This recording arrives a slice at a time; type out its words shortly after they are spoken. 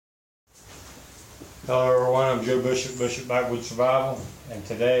Hello everyone, I'm Joe Bishop, Bishop Backwoods Survival, and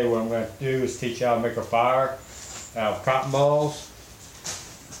today what I'm going to do is teach you how to make a fire out of cotton balls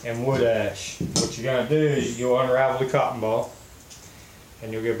and wood ash. What you're going to do is you'll unravel the cotton ball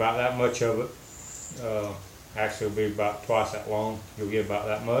and you'll get about that much of it. Actually it'll be about twice that long. You'll get about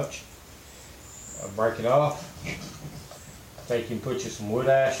that much. Break it off. Take and put you some wood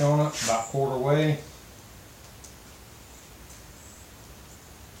ash on it, about quarter way.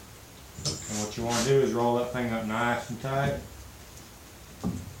 And what you want to do is roll that thing up nice and tight.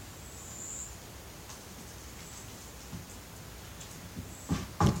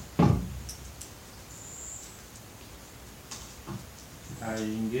 How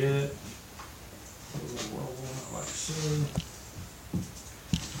you can get it. Roll it like so.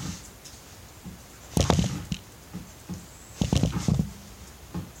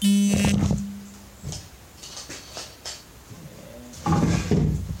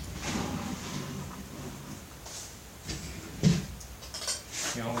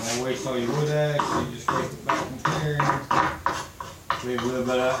 You don't want to waste all your wood ash, you just take it back in here, leave a little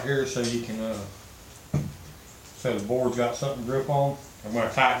bit out here so you can, so the board's got something to grip on. I'm going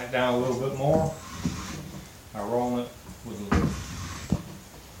to tighten it down a little bit more by rolling it with a little.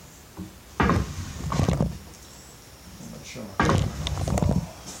 Make sure my camera don't fall.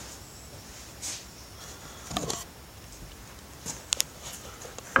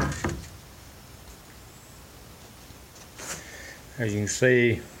 As you can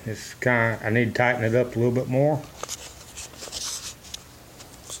see, it's I need to tighten it up a little bit more.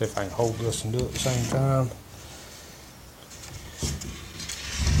 See if I can hold this and do it at the same time.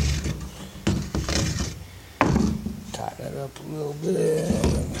 Tighten it up a little bit.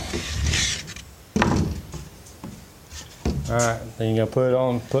 Alright, then you're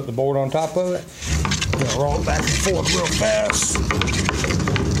gonna put the board on top of it. You're gonna roll it back and forth real fast.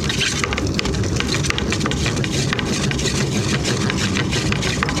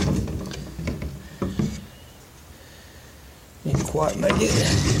 Didn't quite make it.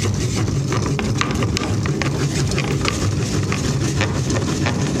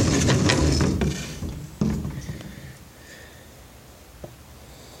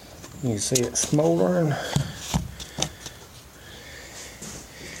 You can see it smoldering.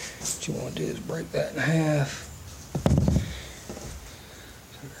 What you want to do is break that in half.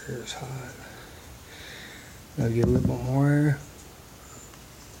 So air is hot. Now get a little bit more air.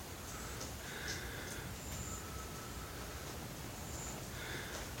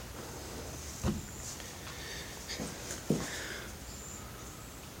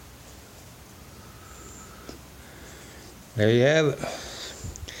 There you have it.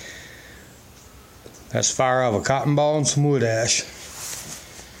 That's fire out of a cotton ball and some wood ash.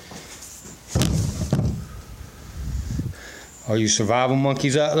 All you survival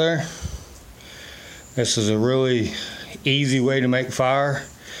monkeys out there, this is a really easy way to make fire,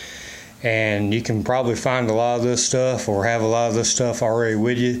 and you can probably find a lot of this stuff or have a lot of this stuff already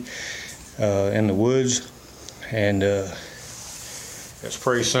with you in the woods, and it's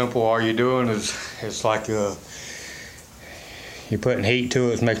pretty simple. All you're doing is it's like you're putting heat to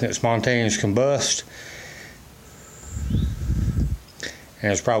it, it's making it spontaneous combust. And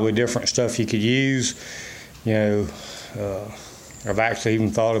there's probably different stuff you could use. You know, I've actually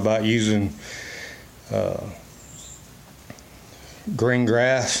even thought about using green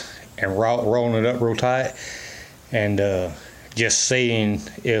grass and rolling it up real tight, and just seeing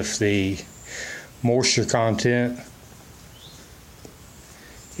if the moisture content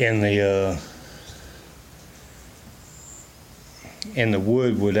in the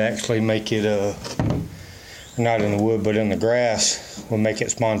wood would actually make it not in the wood but in the grass would make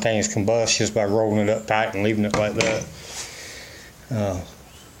it spontaneous combust just by rolling it up tight and leaving it like that.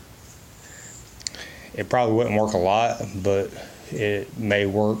 It probably wouldn't work a lot, but it may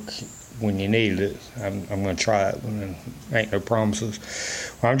work when you need it. I'm going to try it, but ain't no promises.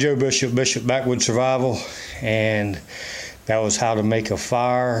 Well, I'm Joe Bishop, Bishop Backwoods Survival, and that was how to make a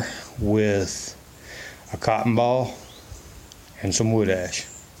fire with a cotton ball and some wood ash.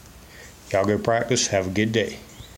 Y'all go practice. Have a good day.